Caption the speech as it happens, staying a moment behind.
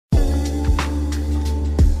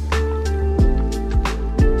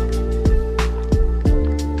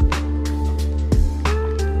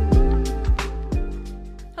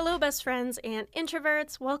best friends and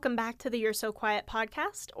introverts. Welcome back to the You're So Quiet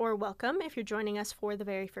podcast, or welcome if you're joining us for the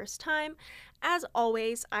very first time. As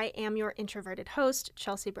always, I am your introverted host,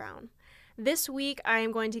 Chelsea Brown. This week, I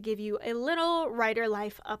am going to give you a little writer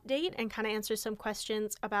life update and kind of answer some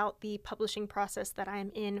questions about the publishing process that I am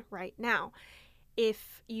in right now.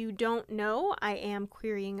 If you don't know, I am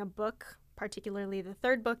querying a book, particularly the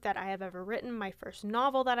third book that I have ever written, my first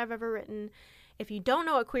novel that I've ever written. If you don't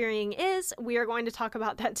know what querying is, we are going to talk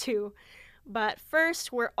about that too. But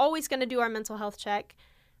first, we're always going to do our mental health check.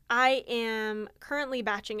 I am currently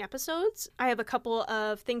batching episodes. I have a couple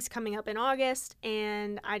of things coming up in August,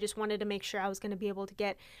 and I just wanted to make sure I was going to be able to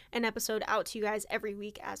get an episode out to you guys every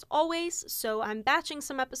week as always. So I'm batching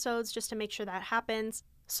some episodes just to make sure that happens.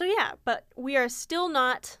 So yeah, but we are still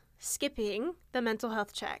not skipping the mental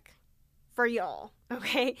health check. For y'all,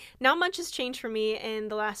 okay? Not much has changed for me in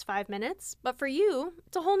the last 5 minutes, but for you,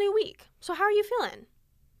 it's a whole new week. So how are you feeling?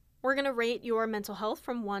 We're going to rate your mental health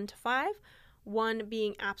from 1 to 5, 1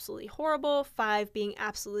 being absolutely horrible, 5 being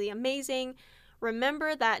absolutely amazing.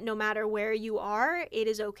 Remember that no matter where you are, it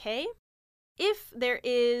is okay. If there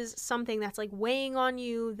is something that's like weighing on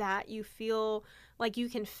you that you feel like you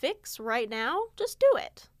can fix right now, just do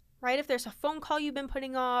it. Right? If there's a phone call you've been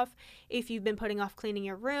putting off, if you've been putting off cleaning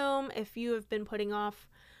your room, if you have been putting off,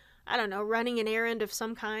 running an errand of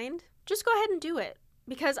some kind, just go ahead and do it.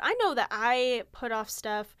 Because I know that I put off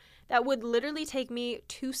stuff that would literally take me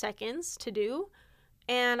 2 seconds to do.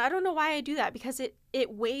 And I don't know why I do that, because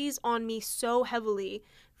it weighs on me so heavily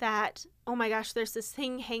that, oh my gosh, there's this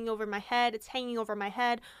thing hanging over my head. It's hanging over my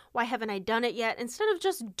head. Why haven't I done it yet? Instead of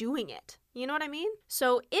just doing it. You know what I mean?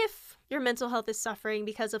 So if your mental health is suffering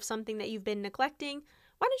because of something that you've been neglecting,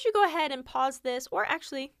 why don't you go ahead and pause this, or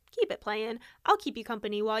actually keep it playing. I'll keep you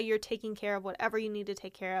company while you're taking care of whatever you need to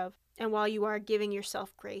take care of, and while you are giving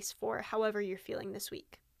yourself grace for however you're feeling this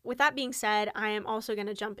week. With that being said, I am also going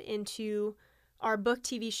to jump into our book,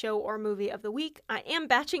 TV show, or movie of the week. I am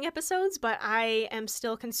batching episodes, but I am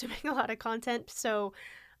still consuming a lot of content, so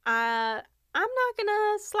I'm not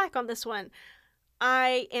gonna slack on this one.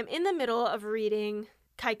 I am in the middle of reading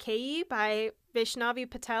Kaikeyi by Vaishnavi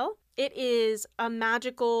Patel. It is a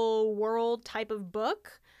magical world type of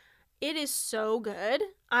book. It is so good.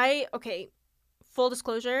 Full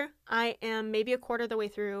disclosure, I am maybe a quarter of the way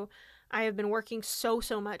through. I have been working so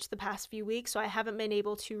much the past few weeks, so I haven't been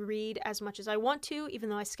able to read as much as I want to, even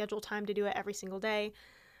though I schedule time to do it every single day.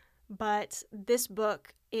 But this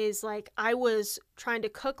book is like, I was trying to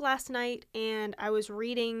cook last night, and I was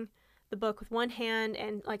reading the book with one hand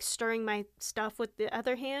and like stirring my stuff with the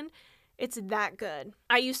other hand. It's that good.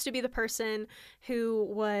 I used to be the person who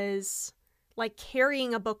was like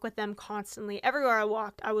carrying a book with them constantly. Everywhere I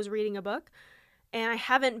walked, I was reading a book. And I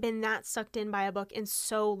haven't been that sucked in by a book in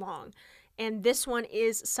so long. And this one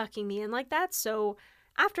is sucking me in like that. So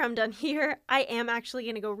after I'm done here, I am actually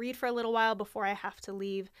going to go read for a little while before I have to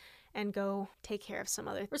leave and go take care of some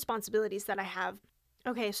other responsibilities that I have.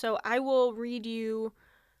 Okay, so I will read you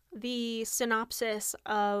the synopsis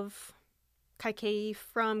of Kaikeyi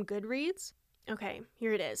from Goodreads. Okay,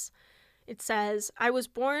 here it is. It says, I was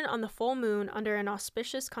born on the full moon under an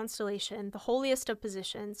auspicious constellation, the holiest of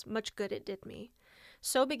positions, much good it did me.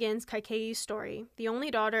 So begins Kaikeyi's story. The only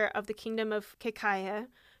daughter of the kingdom of Keikaya,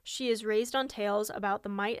 she is raised on tales about the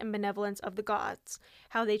might and benevolence of the gods,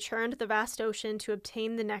 how they churned the vast ocean to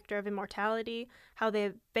obtain the nectar of immortality, how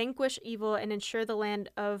they vanquish evil and ensure the land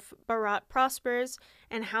of Bharat prospers,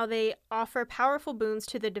 and how they offer powerful boons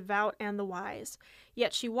to the devout and the wise.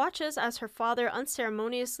 Yet she watches as her father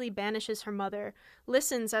unceremoniously banishes her mother,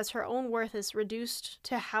 listens as her own worth is reduced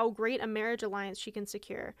to how great a marriage alliance she can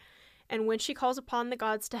secure. And when she calls upon the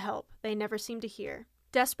gods to help, they never seem to hear.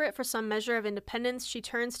 Desperate for some measure of independence, she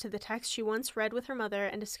turns to the text she once read with her mother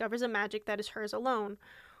and discovers a magic that is hers alone.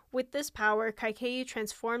 With this power, Kaikeyi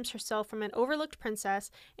transforms herself from an overlooked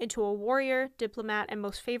princess into a warrior, diplomat, and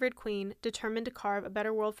most favored queen, determined to carve a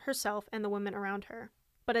better world for herself and the women around her.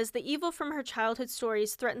 But as the evil from her childhood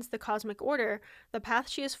stories threatens the cosmic order, the path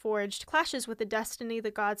she has forged clashes with the destiny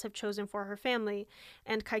the gods have chosen for her family,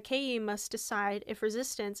 and Kaikeyi must decide if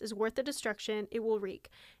resistance is worth the destruction it will wreak,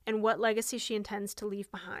 and what legacy she intends to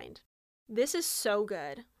leave behind. This is so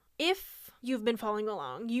good. If you've been following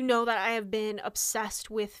along, you know that I have been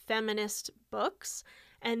obsessed with feminist books,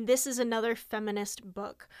 and this is another feminist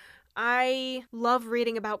book. I love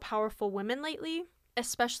reading about powerful women lately,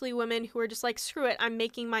 especially women who are just like, screw it, I'm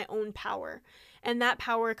making my own power. And that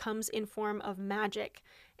power comes in form of magic.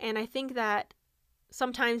 And I think that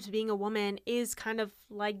sometimes being a woman is kind of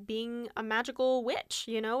like being a magical witch,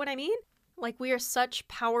 you know what I mean? Like, we are such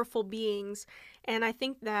powerful beings, and I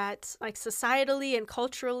think that, like, societally and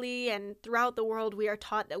culturally and throughout the world, we are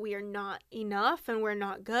taught that we are not enough and we're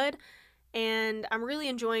not good. And I'm really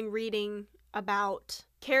enjoying reading about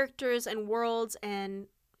characters and worlds and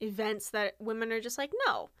events that women are just like,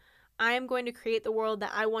 no, I am going to create the world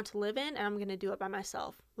that I want to live in, and I'm going to do it by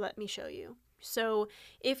myself. Let me show you. So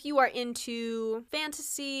if you are into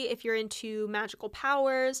fantasy, if you're into magical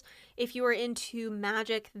powers, if you are into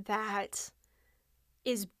magic that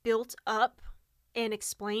is built up and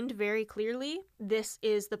explained very clearly, this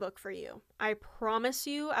is the book for you. I promise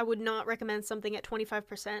you, I would not recommend something at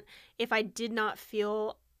 25% if I did not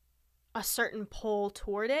feel a certain pull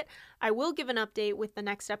toward it. I will give an update with the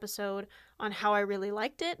next episode on how I really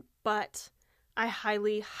liked it, but I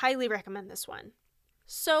highly, highly recommend this one.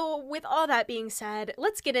 So with all that being said,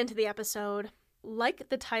 let's get into the episode. Like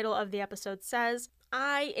the title of the episode says,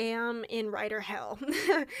 I am in writer hell.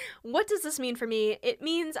 What does this mean for me? It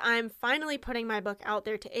means I'm finally putting my book out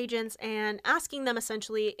there to agents and asking them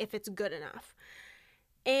essentially if it's good enough.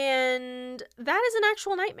 And that is an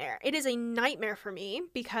actual nightmare. It is a nightmare for me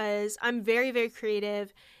because I'm very, very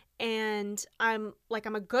creative, and I'm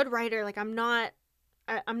a good writer. Like, I'm not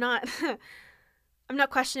I'm not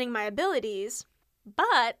questioning my abilities,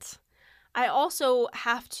 but I also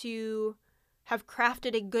have to have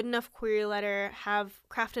crafted a good enough query letter, have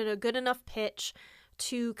crafted a good enough pitch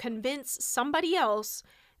to convince somebody else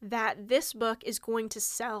that this book is going to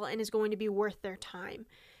sell and is going to be worth their time.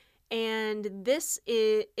 And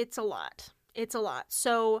it's a lot. It's a lot.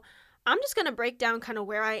 So I'm just going to break down kind of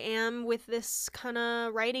where I am with this kind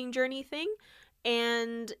of writing journey thing.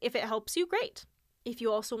 And if it helps you, great. If you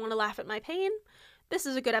also want to laugh at my pain, this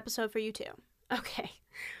is a good episode for you too. Okay.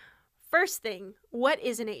 First thing, what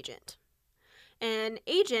is an agent? An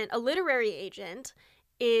agent, a literary agent,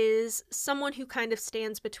 is someone who kind of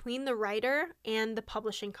stands between the writer and the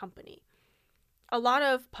publishing company. A lot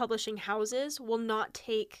of publishing houses will not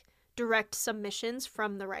take direct submissions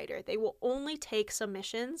from the writer. They will only take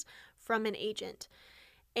submissions from an agent.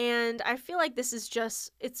 And I feel like this is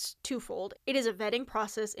it's twofold. It is a vetting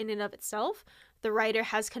process in and of itself. The writer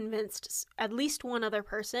has convinced at least one other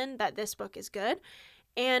person that this book is good.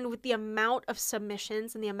 And with the amount of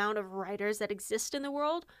submissions and the amount of writers that exist in the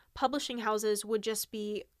world, publishing houses would just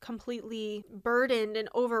be completely burdened and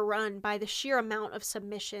overrun by the sheer amount of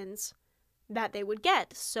submissions that they would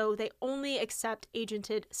get. So they only accept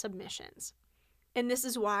agented submissions. And this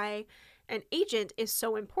is why an agent is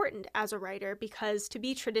so important as a writer, because to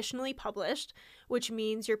be traditionally published, which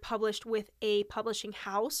means you're published with a publishing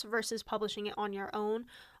house versus publishing it on your own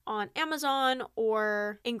on Amazon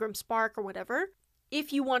or Ingram Spark or whatever,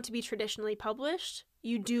 if you want to be traditionally published,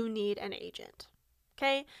 you do need an agent.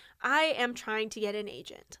 Okay? I am trying to get an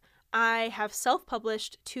agent. I have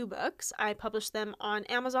self-published 2 books. I published them on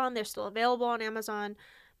Amazon. They're still available on Amazon.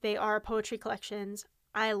 They are poetry collections.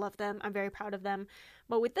 I love them. I'm very proud of them.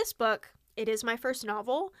 But with this book, it is my first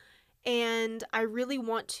novel, and I really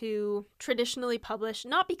want to traditionally publish,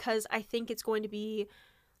 not because I think it's going to be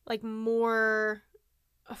like more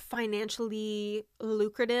financially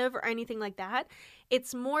lucrative or anything like that.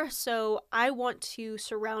 It's more so I want to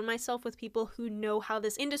surround myself with people who know how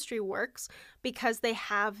this industry works because they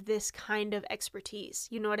have this kind of expertise.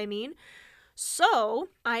 You know what I mean? So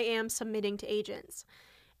I am submitting to agents.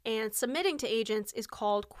 And submitting to agents is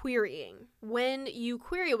called querying. When you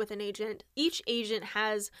query with an agent, each agent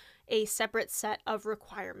has a separate set of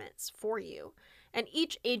requirements for you. And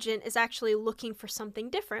each agent is actually looking for something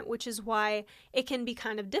different, which is why it can be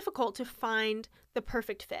kind of difficult to find the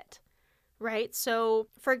perfect fit, right? So,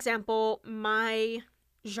 for example, my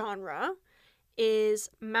genre is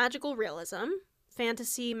magical realism,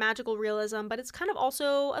 fantasy, magical realism, but it's kind of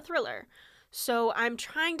also a thriller. So I'm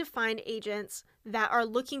trying to find agents that are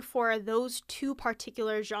looking for those 2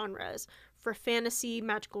 particular genres, for fantasy,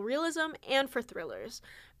 magical realism, and for thrillers,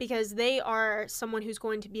 because they are someone who's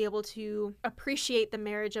going to be able to appreciate the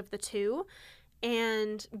marriage of the 2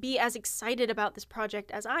 and be as excited about this project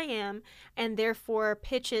as I am, and therefore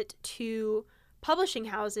pitch it to publishing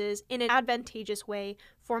houses in an advantageous way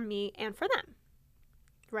for me and for them,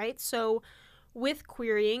 right? So with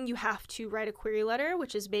querying, you have to write a query letter,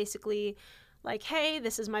 which is basically like, hey,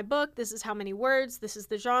 this is my book, this is how many words, this is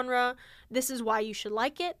the genre, this is why you should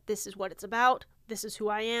like it, this is what it's about, this is who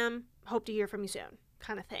I am, hope to hear from you soon,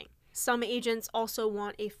 kind of thing. Some agents also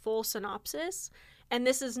want a full synopsis, and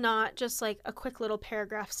this is not just like a quick little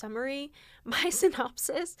paragraph summary. My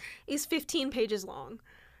synopsis is 15 pages long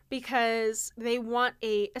because they want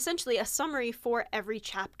essentially a summary for every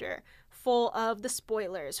chapter full of the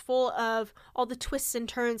spoilers, full of all the twists and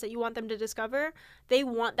turns that you want them to discover. They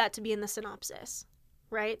want that to be in the synopsis,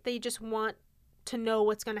 right? They just want to know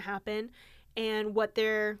what's going to happen and what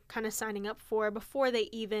they're kind of signing up for before they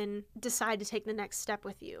even decide to take the next step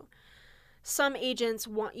with you. Some agents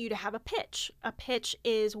want you to have a pitch. A pitch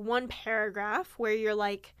is one paragraph where you're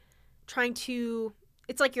like trying to,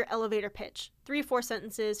 it's like your elevator pitch, 3 or 4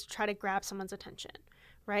 sentences to try to grab someone's attention,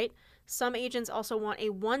 right? Some agents also want a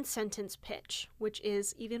 1-sentence pitch, which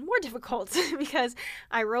is even more difficult because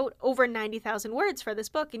I wrote over 90,000 words for this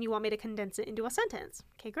book and you want me to condense it into a sentence.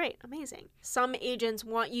 Okay, great, amazing. Some agents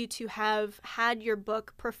want you to have had your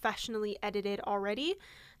book professionally edited already.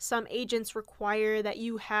 Some agents require that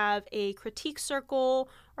you have a critique circle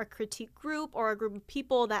or critique group or a group of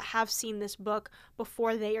people that have seen this book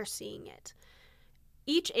before they are seeing it.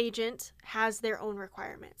 Each agent has their own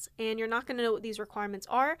requirements, and you're not going to know what these requirements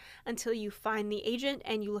are until you find the agent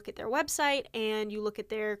and you look at their website and you look at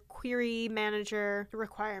their query manager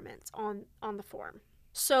requirements on the form.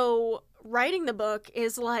 So writing the book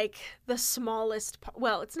is like the smallest part.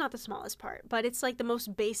 Well, it's not the smallest part, but it's like the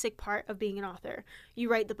most basic part of being an author. You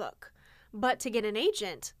write the book. But to get an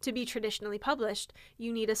agent to be traditionally published,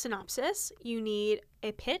 you need a synopsis, you need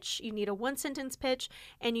a pitch, you need a 1-sentence pitch,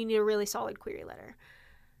 and you need a really solid query letter.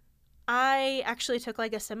 I actually took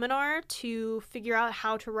like a seminar to figure out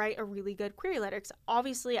how to write a really good query letter because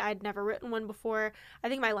obviously I'd never written one before. I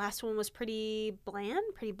think my last one was pretty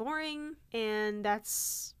bland, pretty boring, and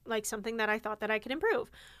that's like something that I thought that I could improve.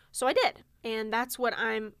 So I did, and that's what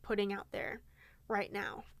I'm putting out there right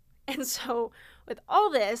now. And so with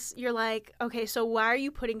all this, you're like, okay, so why are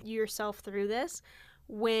you putting yourself through this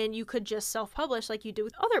when you could just self-publish like you do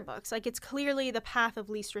with other books? Like, it's clearly the path of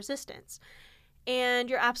least resistance. And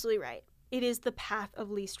you're absolutely right. It is the path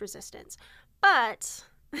of least resistance. But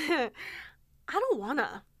I don't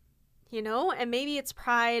wanna, and maybe it's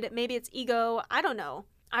pride, maybe it's ego, I don't know.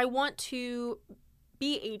 I want to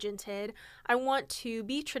be agented. I want to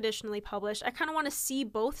be traditionally published. I kind of want to see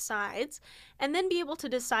both sides and then be able to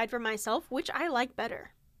decide for myself which I like better.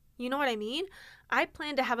 You know what I mean? I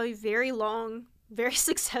plan to have a very long, very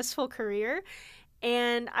successful career,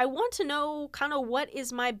 and I want to know kind of what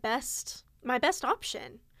is my best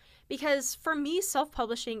option. Because for me,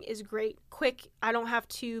 self-publishing is great, quick. I don't have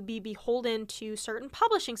to be beholden to certain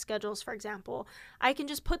publishing schedules, for example. I can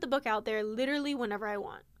just put the book out there literally whenever I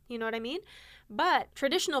want. You know what I mean? But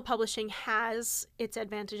traditional publishing has its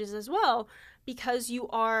advantages as well because you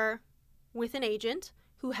are with an agent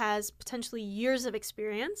who has potentially years of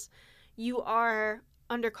experience. You are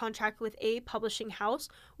under contract with a publishing house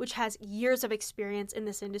which has years of experience in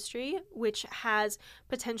this industry, which has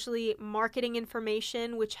potentially marketing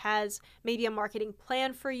information, which has maybe a marketing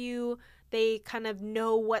plan for you. They kind of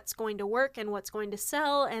know what's going to work and what's going to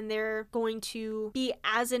sell, and they're going to be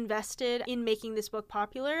as invested in making this book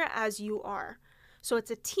popular as you are. So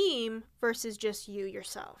it's a team versus just you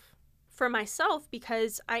yourself. For myself,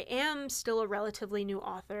 because I am still a relatively new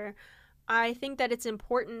author, I think that it's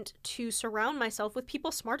important to surround myself with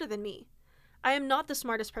people smarter than me. I am not the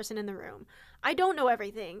smartest person in the room. I don't know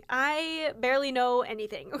everything. I barely know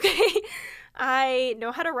anything, okay? I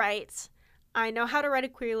know how to write. I know how to write a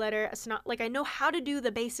query letter. It's not like I know how to do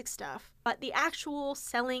the basic stuff, but the actual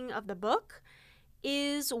selling of the book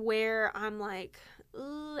is where I'm like,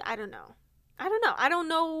 I don't know. I don't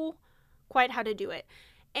know quite how to do it.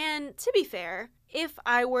 And to be fair, if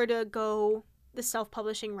I were to go the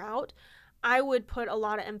self-publishing route, I would put a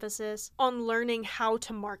lot of emphasis on learning how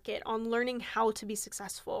to market, on learning how to be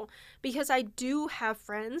successful, because I do have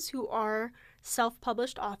friends who are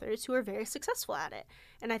self-published authors who are very successful at it.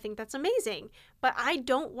 And I think that's amazing. But I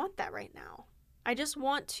don't want that right now. I just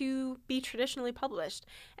want to be traditionally published.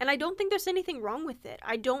 And I don't think there's anything wrong with it.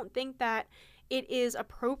 I don't think that it is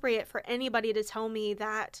appropriate for anybody to tell me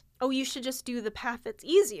that, oh, you should just do the path that's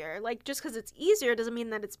easier. Like, just because it's easier doesn't mean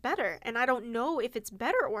that it's better. And I don't know if it's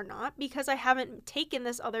better or not because I haven't taken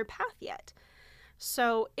this other path yet.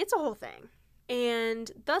 So it's a whole thing. And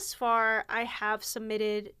thus far, I have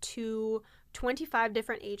submitted to 25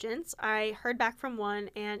 different agents. I heard back from one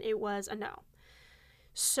and it was a no.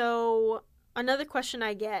 So another question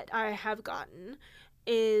I have gotten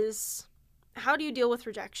is, how do you deal with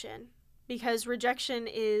rejection? Because rejection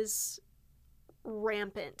is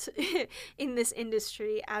rampant in this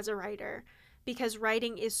industry as a writer, because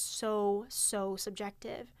writing is so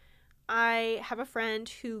subjective. I have a friend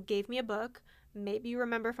who gave me a book. Maybe you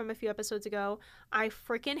remember from a few episodes ago. I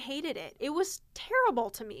freaking hated it. It was terrible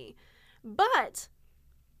to me. But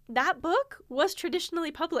that book was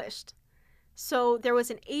traditionally published. So there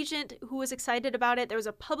was an agent who was excited about it, there was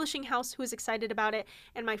a publishing house who was excited about it,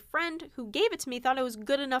 and my friend who gave it to me thought it was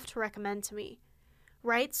good enough to recommend to me,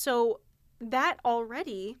 right? So that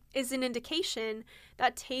already is an indication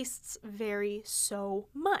that tastes vary so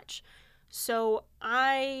much. So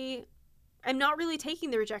I am not really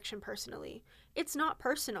taking the rejection personally. It's not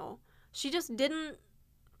personal. She just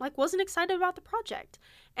wasn't excited about the project.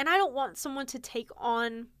 And I don't want someone to take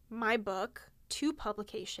on my book to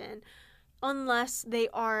publication unless they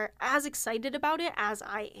are as excited about it as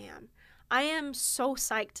I am. I am so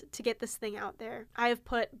psyched to get this thing out there. I have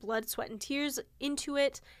put blood, sweat, and tears into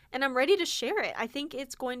it, and I'm ready to share it. I think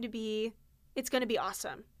it's going to be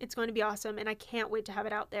awesome. It's going to be awesome, and I can't wait to have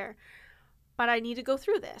it out there. But I need to go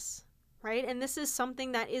through this, right? And this is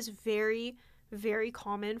something that is very, very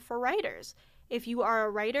common for writers. If you are a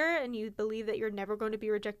writer and you believe that you're never going to be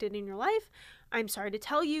rejected in your life, I'm sorry to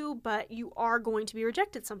tell you, but you are going to be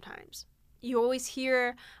rejected sometimes. You always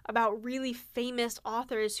hear about really famous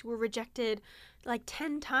authors who were rejected like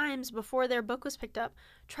 10 times before their book was picked up.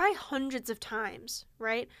 Try hundreds of times,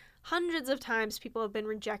 right? Hundreds of times people have been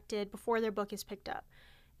rejected before their book is picked up.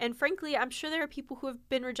 And frankly, I'm sure there are people who have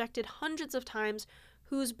been rejected hundreds of times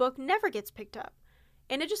whose book never gets picked up.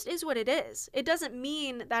 And it just is what it is. It doesn't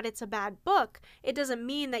mean that it's a bad book. It doesn't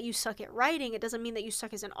mean that you suck at writing. It doesn't mean that you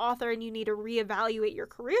suck as an author and you need to reevaluate your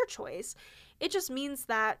career choice. It just means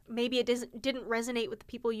that maybe it didn't resonate with the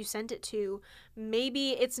people you sent it to.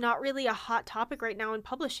 Maybe it's not really a hot topic right now in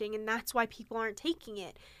publishing, and that's why people aren't taking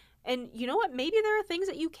it. And you know what? Maybe there are things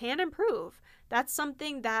that you can improve. That's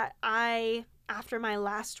something that after my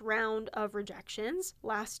last round of rejections,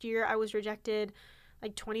 last year I was rejected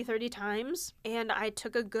like 20, 30 times, and I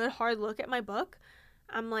took a good hard look at my book.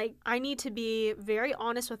 I'm like, I need to be very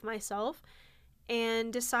honest with myself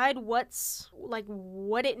and decide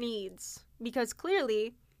what it needs, because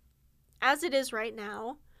clearly, as it is right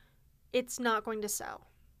now, it's not going to sell.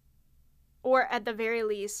 Or at the very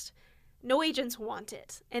least, no agents want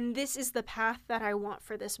it. And this is the path that I want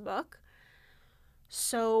for this book.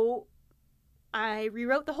 So I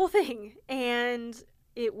rewrote the whole thing, and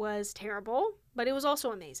it was terrible, but it was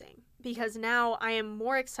also amazing, because now I am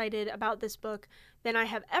more excited about this book than I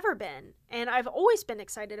have ever been. And I've always been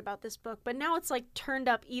excited about this book, but now it's like turned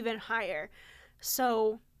up even higher.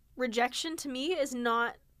 So rejection to me is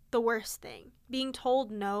not the worst thing. Being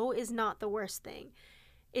told no is not the worst thing.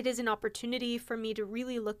 It is an opportunity for me to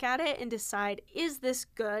really look at it and decide, is this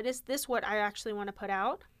good? Is this what I actually want to put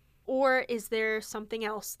out? Or is there something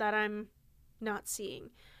else that I'm not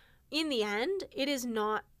seeing? In the end, it is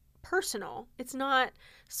not personal. It's not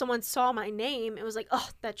someone saw my name. It was like, oh,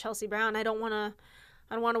 that Chelsea Brown, I don't want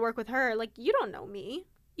to work with her. Like, you don't know me.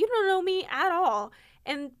 You don't know me at all.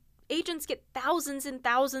 And agents get thousands and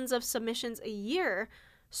thousands of submissions a year.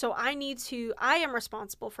 So I am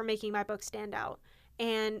responsible for making my book stand out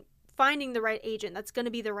and finding the right agent that's going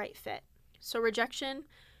to be the right fit. So rejection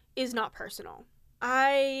is not personal.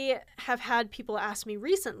 I have had people ask me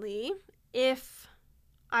recently if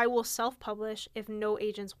I will self-publish if no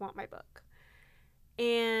agents want my book.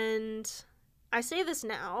 And I say this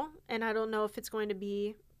now, and I don't know if it's going to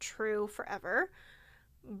be true forever,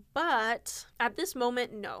 but at this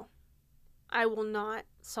moment, no. I will not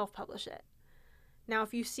self-publish it. Now,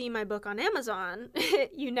 if you see my book on Amazon,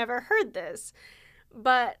 you never heard this,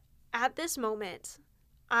 but at this moment,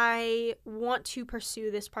 I want to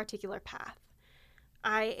pursue this particular path.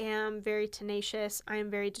 I am very tenacious. I am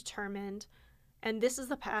very determined. And this is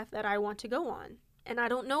the path that I want to go on. And I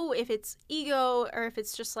don't know if it's ego or if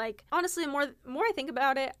it's just like, honestly, the more I think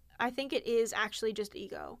about it, I think it is actually just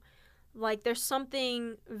ego. Like, there's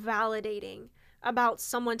something validating about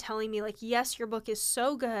someone telling me, like, yes, your book is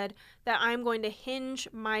so good that I'm going to hinge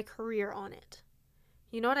my career on it.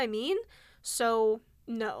 You know what I mean? So,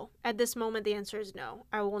 no. At this moment, the answer is no.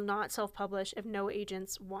 I will not self-publish if no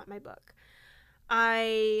agents want my book.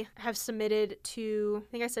 I have submitted to,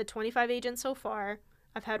 I think I said 25 agents so far.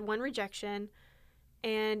 I've had one rejection,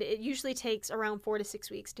 and it usually takes around 4 to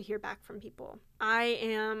 6 weeks to hear back from people. I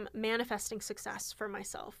am manifesting success for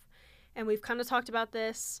myself, and we've kind of talked about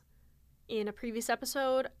this in a previous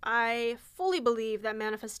episode. I fully believe that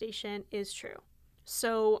manifestation is true.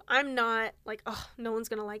 So I'm not like, oh, no one's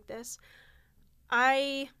going to like this.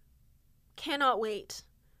 I cannot wait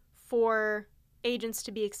for agents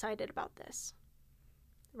to be excited about this.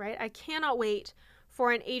 Right? I cannot wait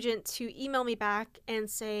for an agent to email me back and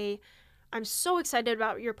say, I'm so excited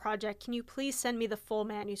about your project. Can you please send me the full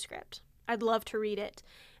manuscript? I'd love to read it.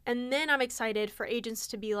 And then I'm excited for agents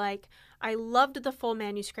to be like, I loved the full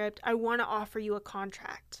manuscript. I want to offer you a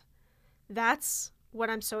contract. That's what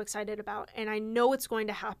I'm so excited about. And I know it's going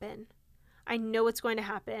to happen. I know it's going to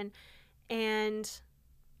happen, and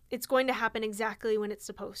it's going to happen exactly when it's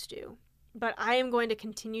supposed to. But I am going to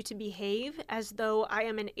continue to behave as though I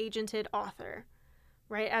am an agented author,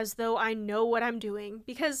 right? As though I know what I'm doing,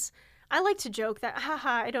 because I like to joke that,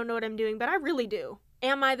 haha, I don't know what I'm doing, but I really do.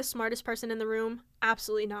 Am I the smartest person in the room?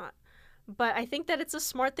 Absolutely not. But I think that it's a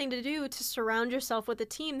smart thing to do to surround yourself with a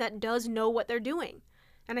team that does know what they're doing.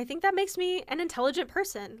 And I think that makes me an intelligent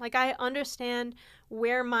person. Like, I understand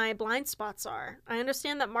where my blind spots are. I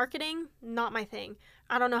understand that marketing, not my thing.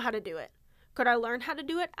 I don't know how to do it. Could I learn how to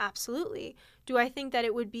do it? Absolutely. Do I think that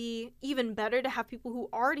it would be even better to have people who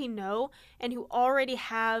already know and who already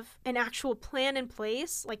have an actual plan in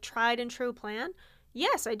place, like tried and true plan?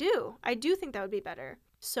 Yes, I do. I do think that would be better.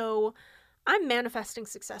 So I'm manifesting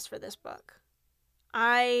success for this book.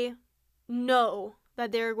 I know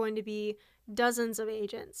that there are going to be dozens of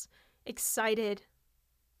agents excited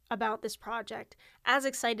about this project, as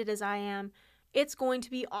excited as I am. It's going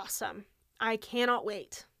to be awesome. I cannot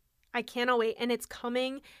wait. I cannot wait. And it's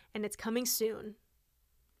coming soon.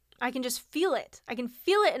 I can just feel it. I can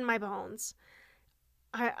feel it in my bones.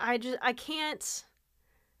 I can't,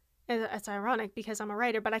 it's ironic because I'm a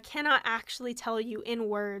writer, but I cannot actually tell you in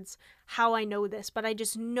words how I know this, but I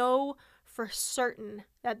just know for certain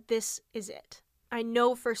that this is it. I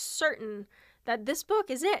know for certain that this book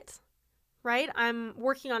is it, right? I'm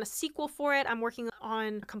working on a sequel for it. I'm working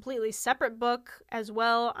on a completely separate book as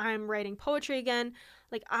well. I'm writing poetry again.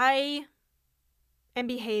 Like, I am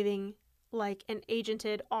behaving like an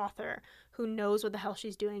agented author who knows what the hell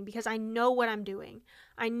she's doing, because I know what I'm doing.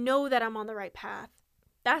 I know that I'm on the right path.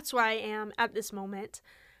 That's where I am at this moment.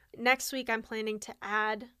 Next week, I'm planning to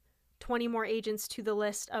add 20 more agents to the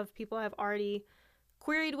list of people I've already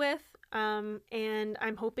queried with. And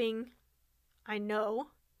I'm hoping, I know,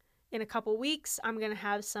 in a couple weeks, I'm going to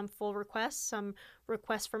have some requests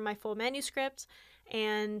from my full manuscript.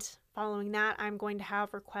 And following that, I'm going to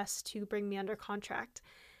have requests to bring me under contract.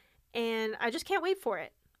 And I just can't wait for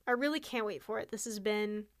it. I really can't wait for it. This has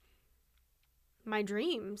been my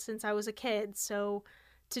dream since I was a kid. So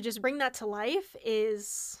to just bring that to life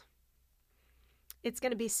it's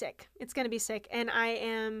going to be sick. It's going to be sick. And I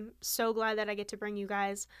am so glad that I get to bring you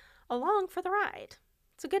guys along for the ride.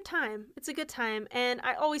 It's a good time. It's a good time. And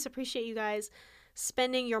I always appreciate you guys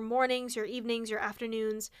spending your mornings, your evenings, your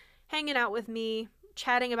afternoons hanging out with me,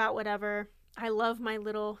 chatting about whatever. I love my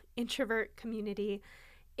little introvert community.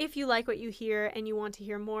 If you like what you hear and you want to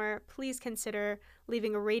hear more, please consider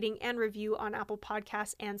leaving a rating and review on Apple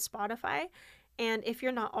Podcasts and Spotify. And if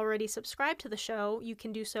you're not already subscribed to the show, you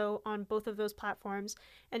can do so on both of those platforms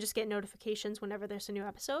and just get notifications whenever there's a new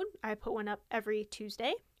episode. I put one up every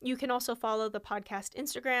Tuesday. You can also follow the podcast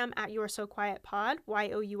Instagram at You're So Quiet Pod,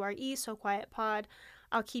 YOURE, So Quiet Pod.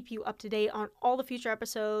 I'll keep you up to date on all the future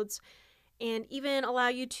episodes and even allow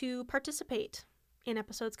you to participate in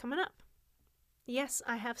episodes coming up. Yes,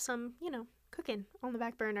 I have some, cooking on the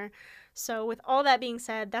back burner. So with all that being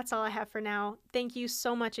said, that's all I have for now. Thank you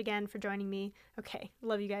so much again for joining me. Okay,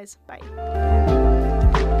 love you guys. Bye.